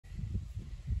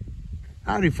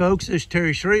Howdy folks, this is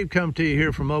Terry Shreve coming to you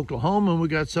here from Oklahoma, and we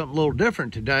got something a little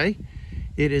different today.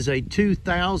 It is a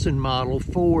 2000 model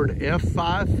Ford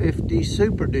F550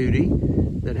 Super Duty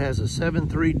that has a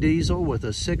 7.3 diesel with a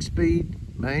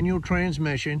 6-speed manual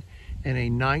transmission and a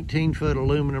 19-foot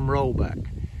aluminum rollback.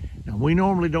 Now, we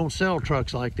normally don't sell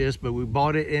trucks like this, but we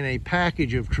bought it in a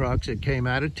package of trucks that came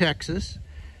out of Texas,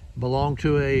 belonged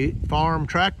to a farm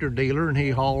tractor dealer, and he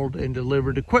hauled and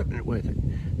delivered equipment with it.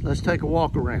 Let's take a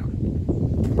walk around.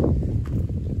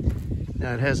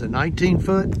 Now, it has a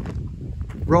 19-foot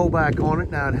rollback on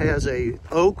it. Now, it has a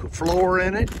oak floor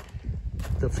in it.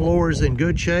 The floor is in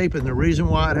good shape, and the reason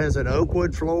why it has an oak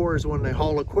wood floor is when they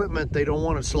haul equipment, they don't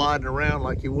want it sliding around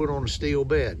like you would on a steel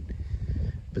bed.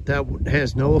 But that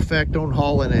has no effect on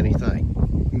hauling anything.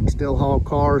 You can still haul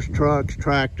cars, trucks,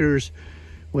 tractors.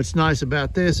 What's nice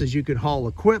about this is you can haul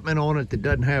equipment on it that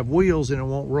doesn't have wheels and it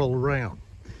won't roll around.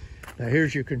 Now,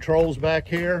 here's your controls back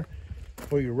here.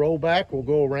 For your rollback, we'll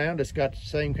go around. It's got the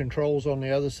same controls on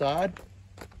the other side.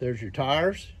 There's your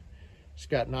tires. It's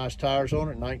got nice tires on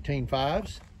it,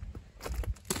 19.5s.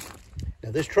 Now,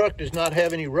 this truck does not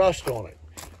have any rust on it.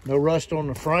 No rust on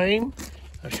the frame.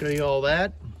 I'll show you all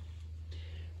that.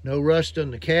 No rust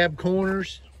on the cab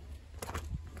corners.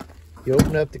 You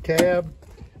open up the cab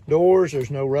doors, there's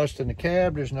no rust in the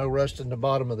cab. There's no rust in the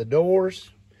bottom of the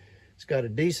doors. It's got a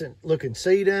decent looking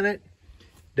seat in it.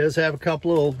 Does have a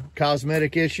couple little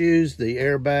cosmetic issues. The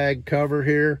airbag cover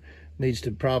here needs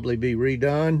to probably be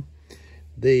redone.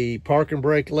 The parking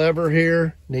brake lever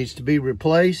here needs to be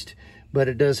replaced, but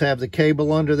it does have the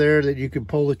cable under there that you can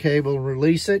pull the cable and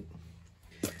release it.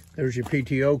 There's your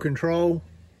PTO control.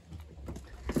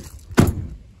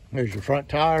 There's your front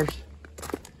tires.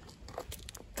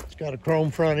 It's got a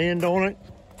chrome front end on it.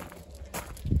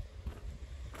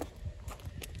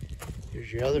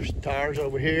 Here's your other tires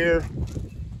over here.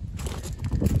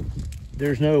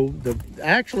 There's no,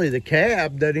 actually the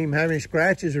cab doesn't even have any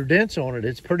scratches or dents on it.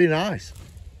 It's pretty nice.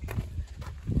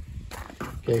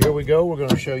 Okay, here we go. We're going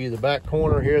to show you the back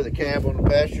corner here, the cab on the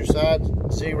passenger side.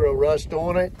 Zero rust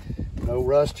on it. No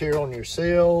rust here on your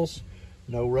sills.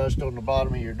 No rust on the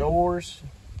bottom of your doors.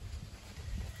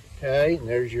 Okay, and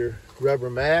there's your rubber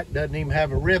mat. Doesn't even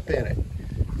have a rip in it.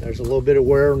 There's a little bit of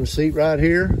wear on the seat right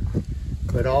here.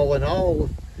 But all in all,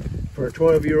 for a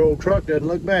 12-year-old truck, doesn't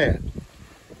look bad.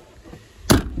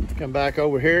 Come back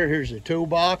over here. Here's the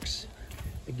toolbox.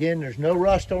 Again, there's no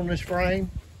rust on this frame.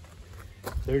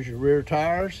 There's your rear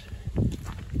tires.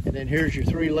 And then here's your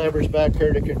 3 levers back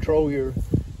here to control your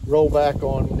rollback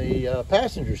on the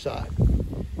passenger side.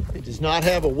 It does not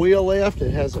have a wheel lift.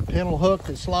 It has a pintle hook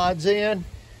that slides in.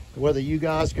 Whether you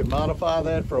guys could modify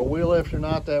that for a wheel lift or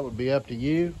not, that would be up to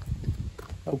you.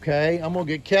 Okay, I'm gonna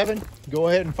get Kevin. Go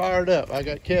ahead and fire it up. I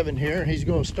got Kevin here. He's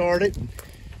gonna start it.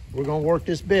 We're gonna work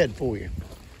this bed for you.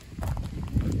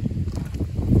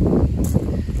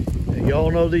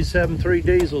 Y'all know these 7.3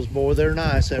 diesels, boy, they're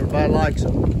nice. Everybody likes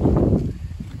them.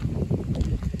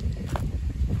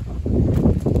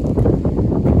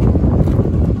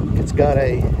 It's got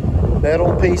a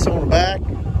metal piece on the back.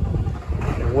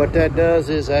 And what that does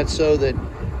is that's so that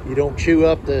you don't chew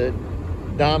up the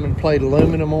diamond plate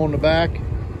aluminum on the back.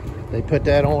 They put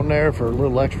that on there for a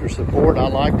little extra support. I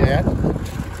like that.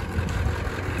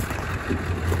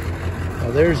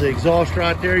 There's the exhaust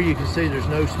right there. You can see there's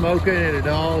no smoke in it at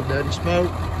all. It doesn't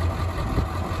smoke.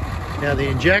 Now the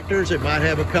injectors, it might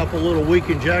have a couple little weak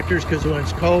injectors because when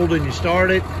it's cold and you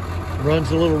start it, it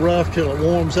runs a little rough till it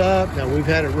warms up. Now we've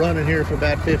had it running here for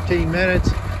about 15 minutes.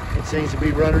 It seems to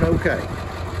be running okay.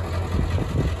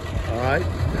 All right,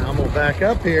 now I'm gonna back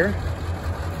up here.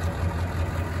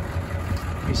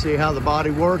 You see how the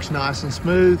body works, nice and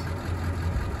smooth.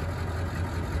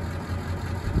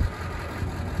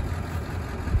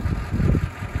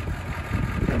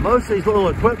 Most of these little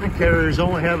equipment carriers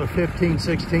only have a 15,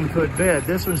 16-foot bed.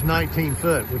 This one's 19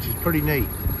 foot, which is pretty neat.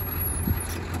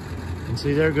 And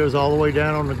see, there it goes all the way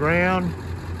down on the ground.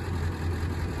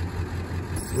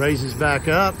 Raises back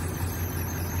up.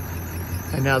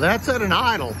 And now that's at an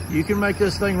idle. You can make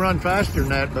this thing run faster than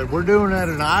that, but we're doing that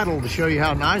at an idle to show you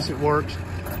how nice it works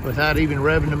without even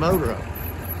revving the motor up.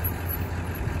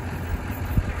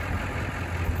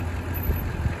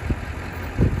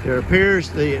 There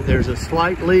appears there's a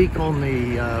slight leak on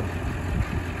the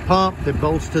pump that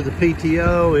bolts to the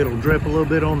PTO. It'll drip a little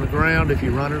bit on the ground if you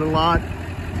run it a lot.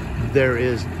 There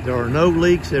are no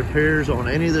leaks, it appears, on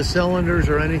any of the cylinders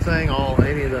or anything,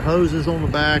 any of the hoses on the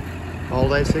back. All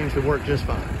that seems to work just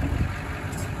fine.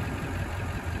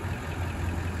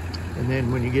 And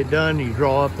then when you get done, you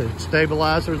draw up the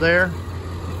stabilizer there.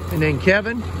 And then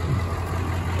Kevin,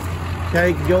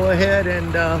 okay, go ahead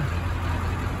and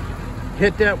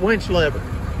hit that winch lever.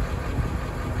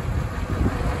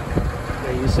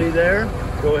 Okay, you see there?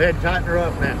 Go ahead and tighten her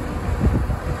up now.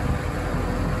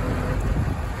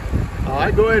 All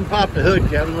right, go ahead and pop the hood,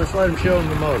 Kevin. Let's let him show him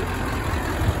the motor.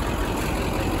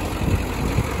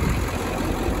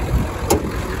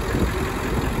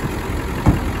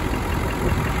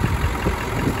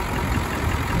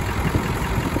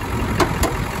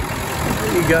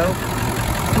 There you go.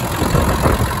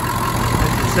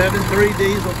 It's a 7.3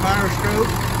 diesel Powerstroke.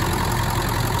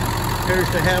 Appears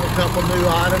to have a couple new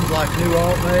items like new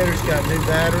alternators, got new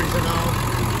batteries and all.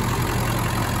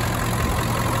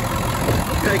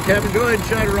 Okay, Kevin, go ahead and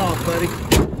shut her off, buddy.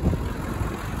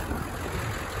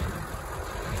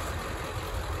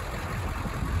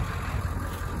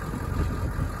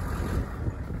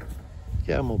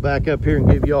 Okay, I'm gonna back up here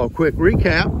and give you all a quick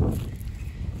recap.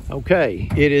 Okay,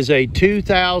 it is a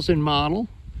 2000 model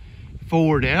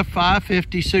Ford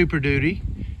F550 Super Duty.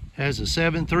 Has a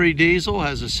 7.3 diesel,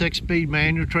 has a 6-speed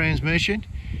manual transmission,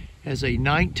 has a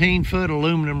 19-foot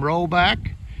aluminum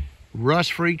rollback,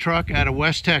 rust-free truck out of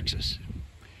West Texas.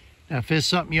 Now, if it's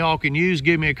something y'all can use,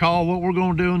 give me a call. What we're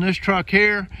going to do in this truck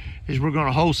here is we're going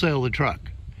to wholesale the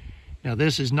truck. Now,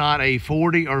 this is not a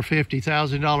 $40,000 or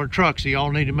 $50,000 truck, so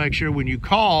y'all need to make sure when you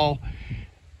call,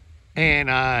 and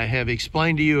I have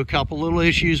explained to you a couple little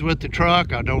issues with the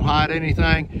truck. I don't hide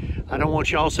anything. I don't want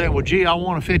y'all saying, well, gee, I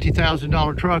want a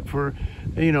 $50,000 truck for,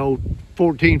 you know,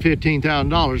 $14,000,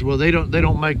 $15,000. Well, they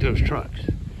don't make those trucks.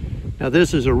 Now,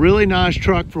 this is a really nice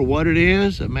truck for what it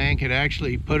is. A man can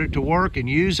actually put it to work and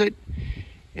use it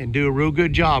and do a real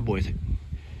good job with it.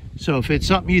 So if it's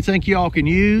something you think y'all can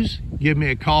use, give me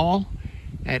a call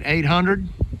at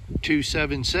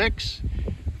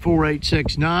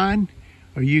 800-276-4869,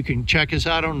 or you can check us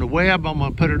out on the web. I'm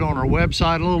going to put it on our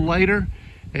website a little later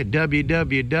at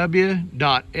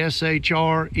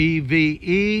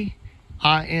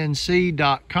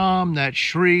www.shreveinc.com. That's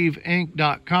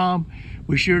shreveinc.com.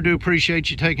 We sure do appreciate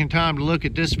you taking time to look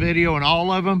at this video and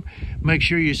all of them. Make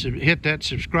sure you hit that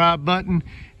subscribe button,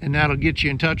 and that'll get you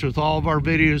in touch with all of our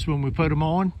videos when we put them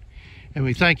on. And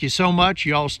we thank you so much.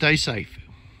 Y'all stay safe.